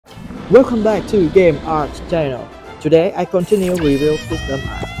Welcome back to Game Arts channel. Today I continue review Fishdom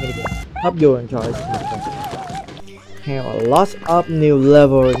art minigame. Hope you enjoy this content. Have a lot of new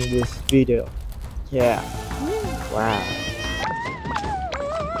level in this video. Yeah. Wow.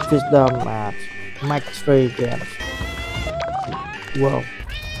 Fishdom art Max 3 games. Whoa.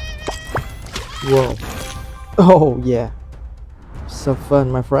 Whoa. Oh yeah. So fun,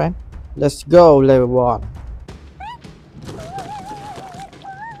 my friend. Let's go level 1.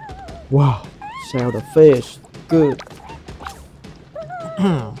 Wow, sell the fish. Good.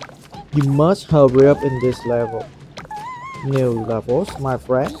 You must hurry up in this level. New levels, my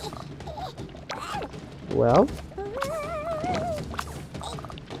friend. Well,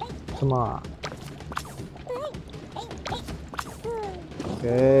 come on.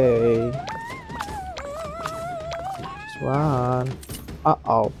 Okay. This one.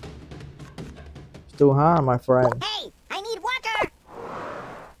 Uh-oh. It's too hard, my friend. Hey, I need water.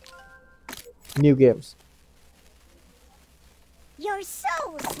 New games. You're so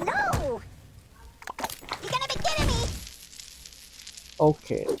slow. You're gonna be kidding me.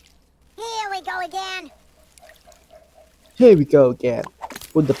 Okay. Here we go again. Here we go again.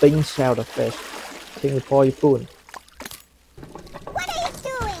 Put the pink shell the fish. Think before you put. What are you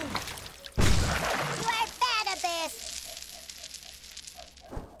doing? You are bad at this.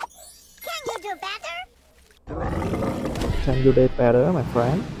 Can you do better? Can you do better, my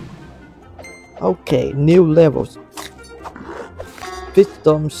friend? Okay, new levels.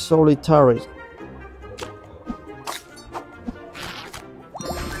 Fishdom Solitary.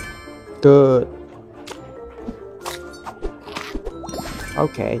 Good.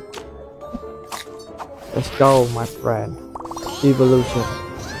 Okay. Let's go, my friend. Evolution.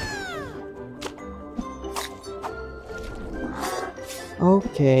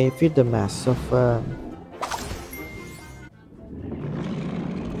 Okay, feed the mass so fun.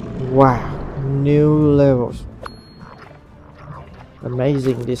 Wow. New levels.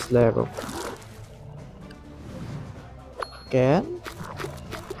 Amazing this level. Again.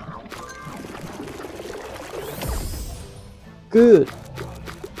 Good.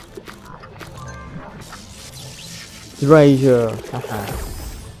 Treasure. Haha.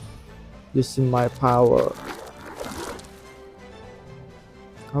 This is my power.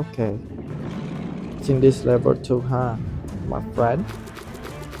 Okay. I think this level too hard, my friend.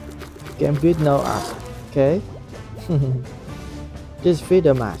 Game with no us, okay? Just feed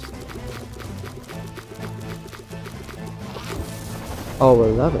the mask. Oh, I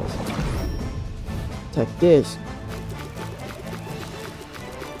love it. Take this.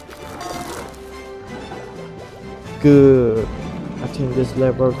 Good. I think this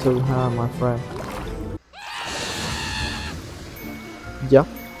level too hard, my friend. Yep.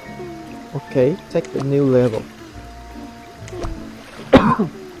 Okay, take the new level.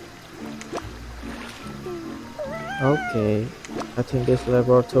 Okay, I think this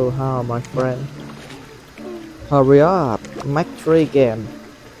level too hard, my friend. Hurry up, make 3 game.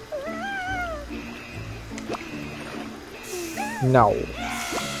 No.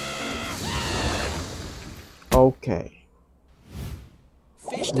 Okay.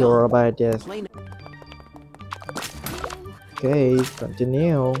 You're about this. Okay,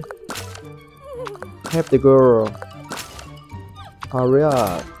 continue. Help the girl. Hurry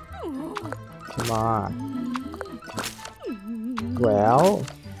up. Come on. Well,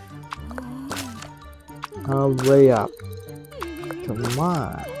 hurry up. Come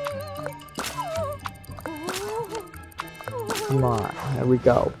on. Come on, here we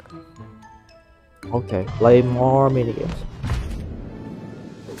go. Okay, play more minigames.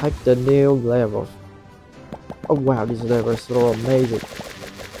 Take the new levels. Oh wow, this level is so amazing.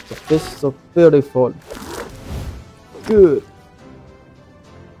 The fish is so beautiful. Good.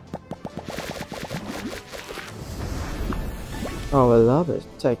 Oh, I love it.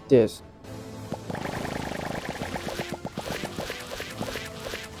 Take this.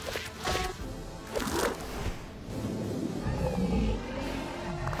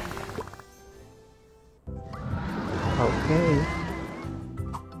 Okay.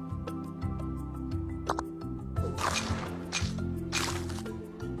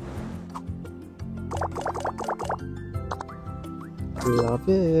 Love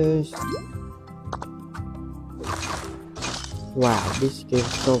it. Wow, this game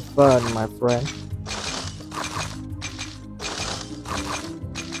is so fun, my friend.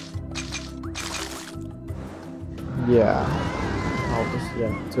 Yeah. Oh, this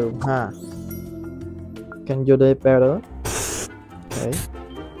game too, huh? Can you do better? Okay.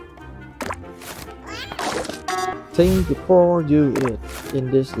 Think before you eat in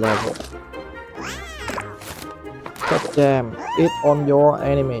this level. Catch them, eat on your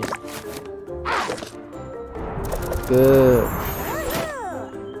enemies. Good.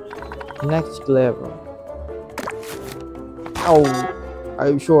 Next level. Oh, are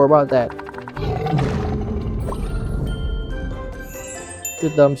you sure about that?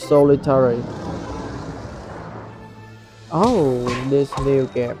 Fishdom solitary. Oh, this new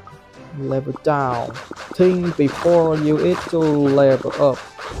game. Level down. Think before you eat to level up.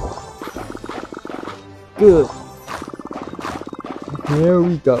 Good. Here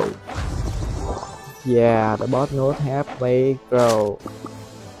we go. Yeah, the boss note have me grow.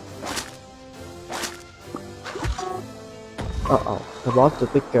 Uh-oh, the boss too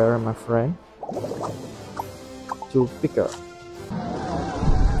bigger, my friend. Too bigger.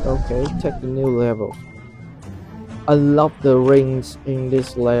 Okay, check the new level. Unlock the rings in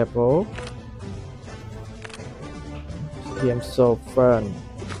this level. Game so fun.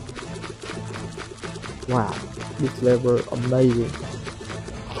 Wow, this level amazing.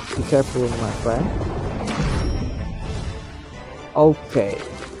 Be careful, my friend. Okay.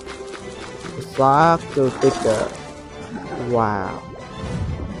 Start to bigger. Wow.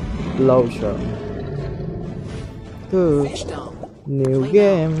 Closer. Good. New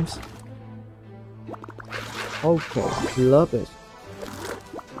games. Okay, love it.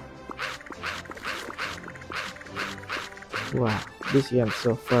 Wow, this game is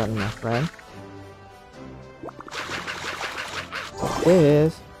so fun, my friend.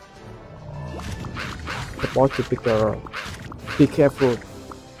 This the boss to bigger. Be careful.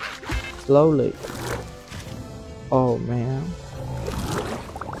 Slowly. Oh man.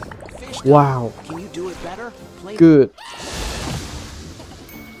 Wow. Can you do it better? Good.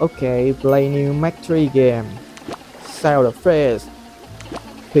 Okay, play new Mac 3 game. Sell the face.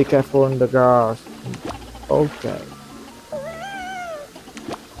 Be careful on the guards. Okay.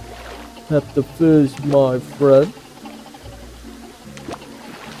 Have the fish, my friend.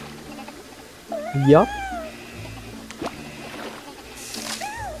 Yup.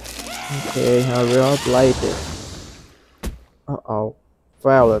 Okay, hurry up, play this. Uh-oh.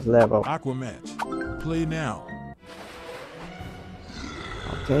 Failed level. Aquamatch. Play now.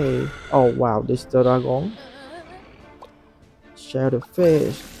 Okay. Oh wow, this the dragon. Share the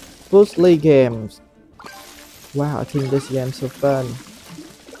fish. Puzzle games. Wow, I think this game so fun.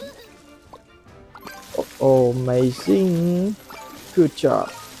 Oh, amazing. Good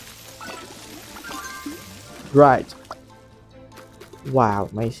job. Right. Wow,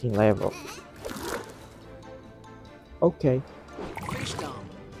 amazing level. Okay.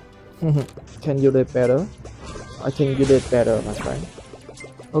 Can you do it better? I think you did better, my friend.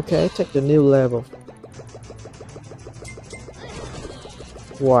 Okay, check the new level.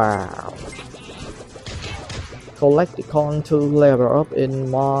 Wow. Collect the coin to level up in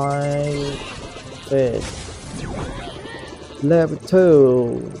my fish. Level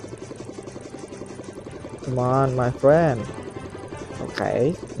 2. Come on, my friend.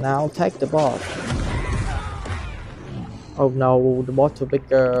 Okay, now take the boss. Oh no, the boss too big,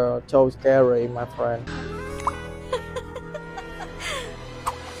 so scary, my friend.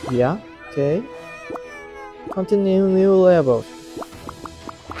 Yeah, okay. Continue new levels.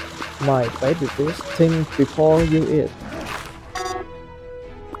 My baby fish, think before you eat.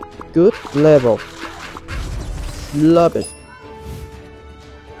 Good level. Love it.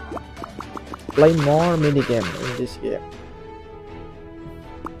 Play more minigame in this game.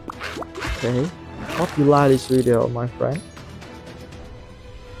 Okay. Hope you like this video, my friend.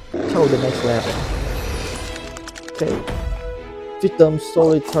 To the next level. Okay. Fishdom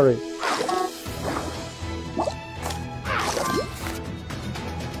solitary.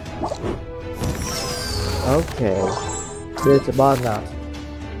 Okay. There's a banana.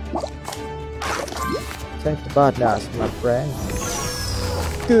 Take the bananas, my friend.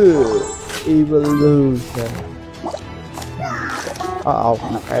 Good. Evolution. Uh-oh,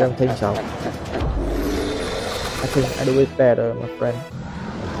 I don't think so. I think I do it better, my friend.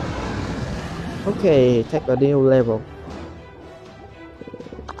 Okay, take a new level.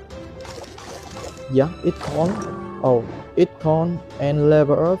 Yeah, it can't. Oh, it can't and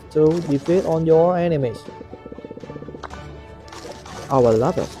level up to defeat on your enemies. Oh, I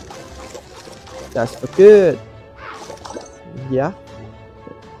love it. That's for good. Yeah.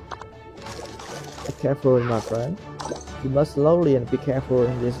 Be careful, my friend. You must slowly and be careful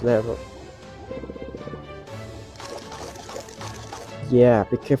in this level. Yeah,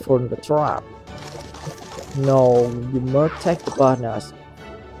 be careful in the trap. No, you must take the bananas.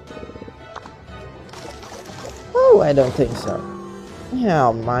 Oh, I don't think so.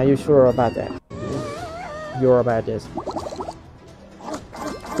 Yeah, are you sure about that? You're about this.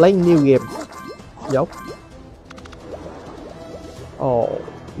 Play new game. Yup. Oh,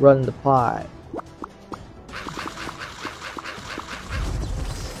 run the pie.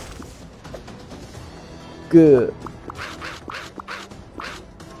 Good.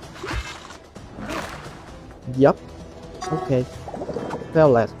 Yup. Okay. Well,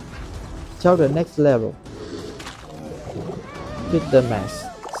 let's tell the next level. Hit the mask.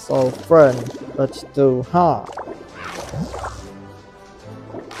 So fun, but too hard.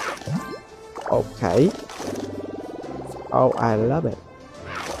 Okay. Oh, I love it.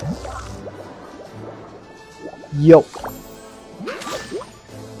 Yo.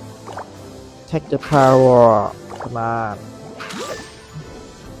 Take the power. Come on.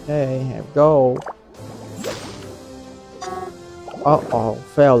 Okay, here we go. Uh-oh,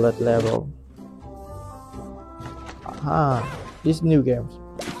 failed that level. Aha, this new game.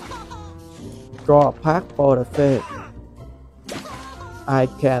 Draw a path for the fish. I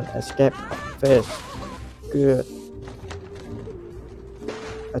can escape fish. Good.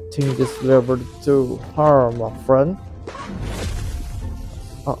 I think this level too hard, my friend.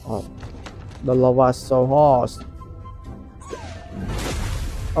 Uh-oh. The lava is so hot.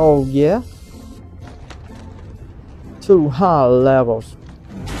 Oh yeah? 2 hard levels.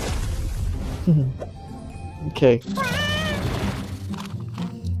 Okay.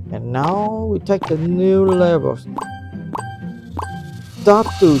 And now we take the new levels. Stop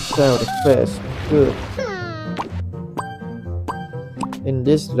to sell the fish. Good. In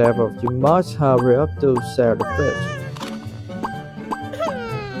this level, you must hurry up to sell the fish.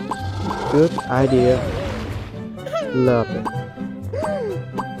 Good idea. Love it.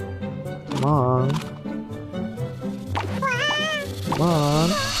 Come on. Come on.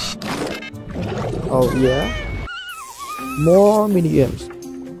 Oh yeah. More mini games.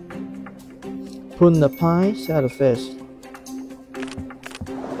 Put the pie, sell the fish.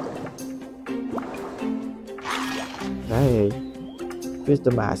 Hey.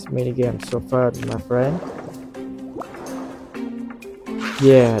 Fishdom mini game so far, my friend.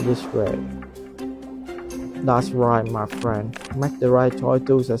 Yeah, this way. That's right, my friend. Make the right choice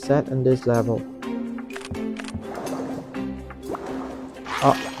to success in this level.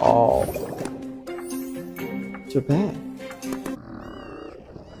 Uh-oh. Too bad.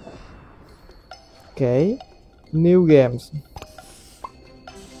 Okay. New games.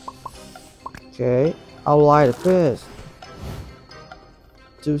 Okay. Outline the fish.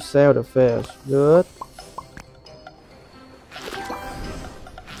 To sell the fish. Good.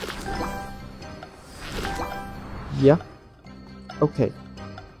 Yeah. Okay.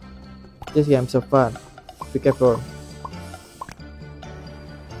 This game's so fun. Be careful.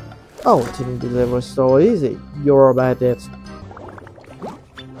 Oh, I think the level is so easy. You're bad at it.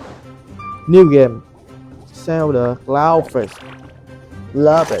 New game. Sell the clownfish.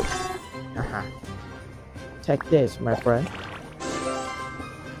 Love it. Take this, my friend.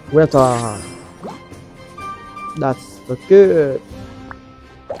 Well done. That's so good.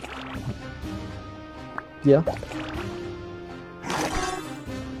 Yeah.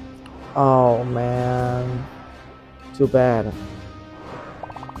 Oh man. Too bad.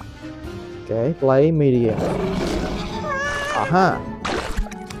 Okay, play medium. Aha.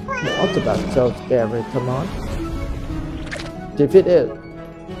 What's about so scary? Come on. Defeat it.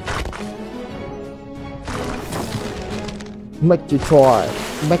 Make to try.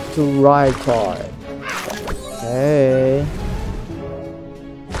 Make to right try. Hey.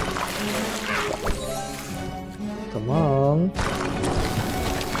 Come on.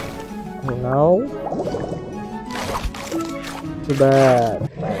 Oh no. Too bad.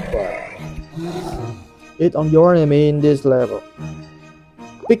 It's on your enemy in this level.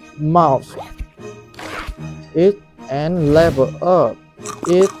 Big mouse. It and level up.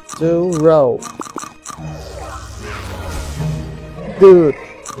 It to roll. Good.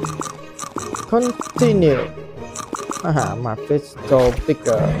 Continue. Haha, my fish go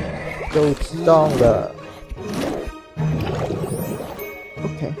bigger, go stronger.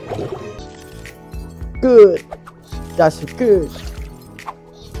 Okay. Good. That's good.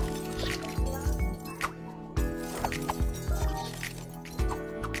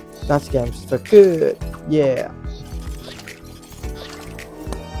 That game's so good. Yeah.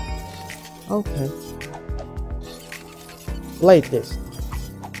 Okay. Like this.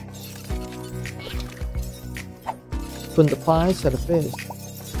 Put the pies at the fish.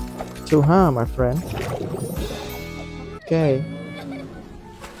 Too hard, my friend. Okay.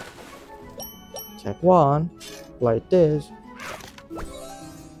 Check one. Like this.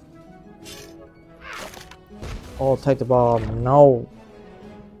 Oh, take the bomb. No.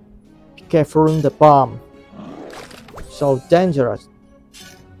 Be careful in the bomb. So dangerous.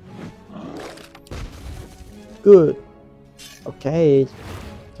 Good. Okay.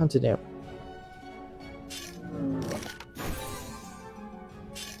 Continue.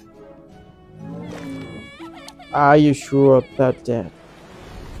 Are you sure about that?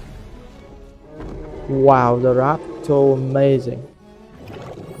 Wow, the rap so amazing.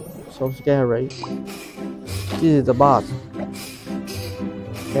 So scary. This is the boss.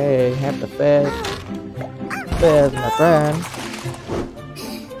 Okay, have the face. There's my friend.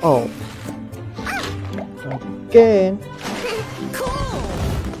 Oh. Again.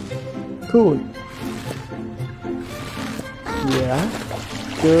 Cool. Yeah.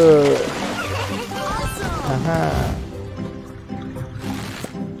 Good. Haha.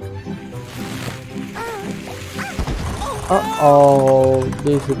 Uh-oh,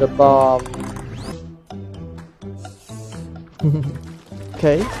 this is the bomb.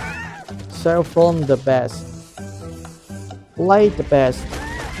 Okay. Sell from the best. Play the best.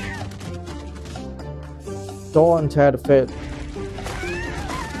 Don't tear the fit.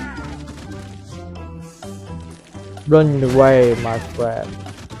 Run away, my friend.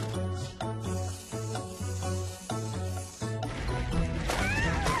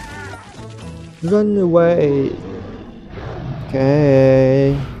 Run away.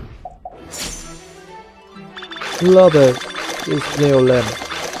 Okay. Love it. It's new limb.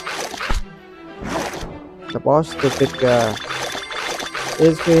 The boss the figure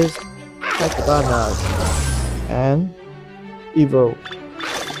is his bananas and evil.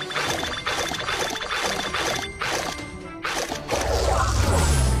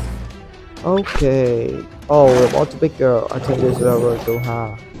 Okay. Oh, about the big girl. I think this level is too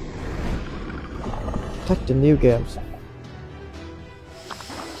hard. Take the new games.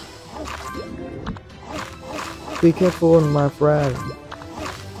 Be careful, my friend.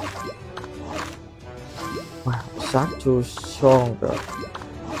 Wow, such too stronger.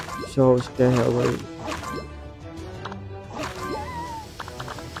 So scary.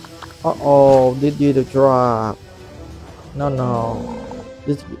 Uh-oh, did you the drop? No.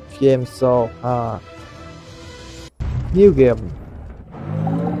 This game so hard. New game.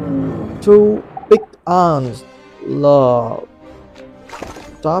 2 big arms. Love.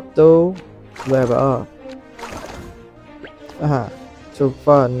 Top 2 level up. So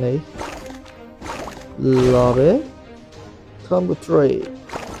funny. Love it. Combo 3.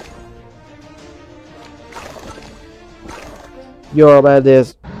 You're about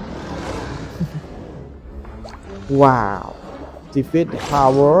this. Wow. Defeat the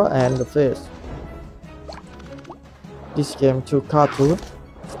power and the fist. This game too cartoon.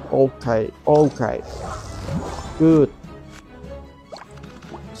 Okay. Good.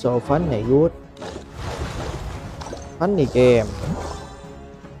 So funny, good. Funny game.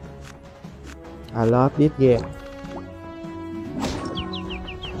 I love this game.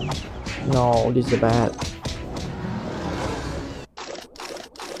 No, this is bad.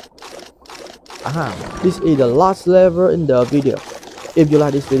 This is the last level in the video. If you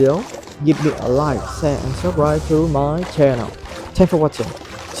like this video, give me a like, share and subscribe to my channel. Thanks for watching.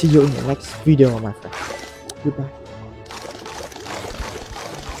 See you in the next video, my friend. Goodbye.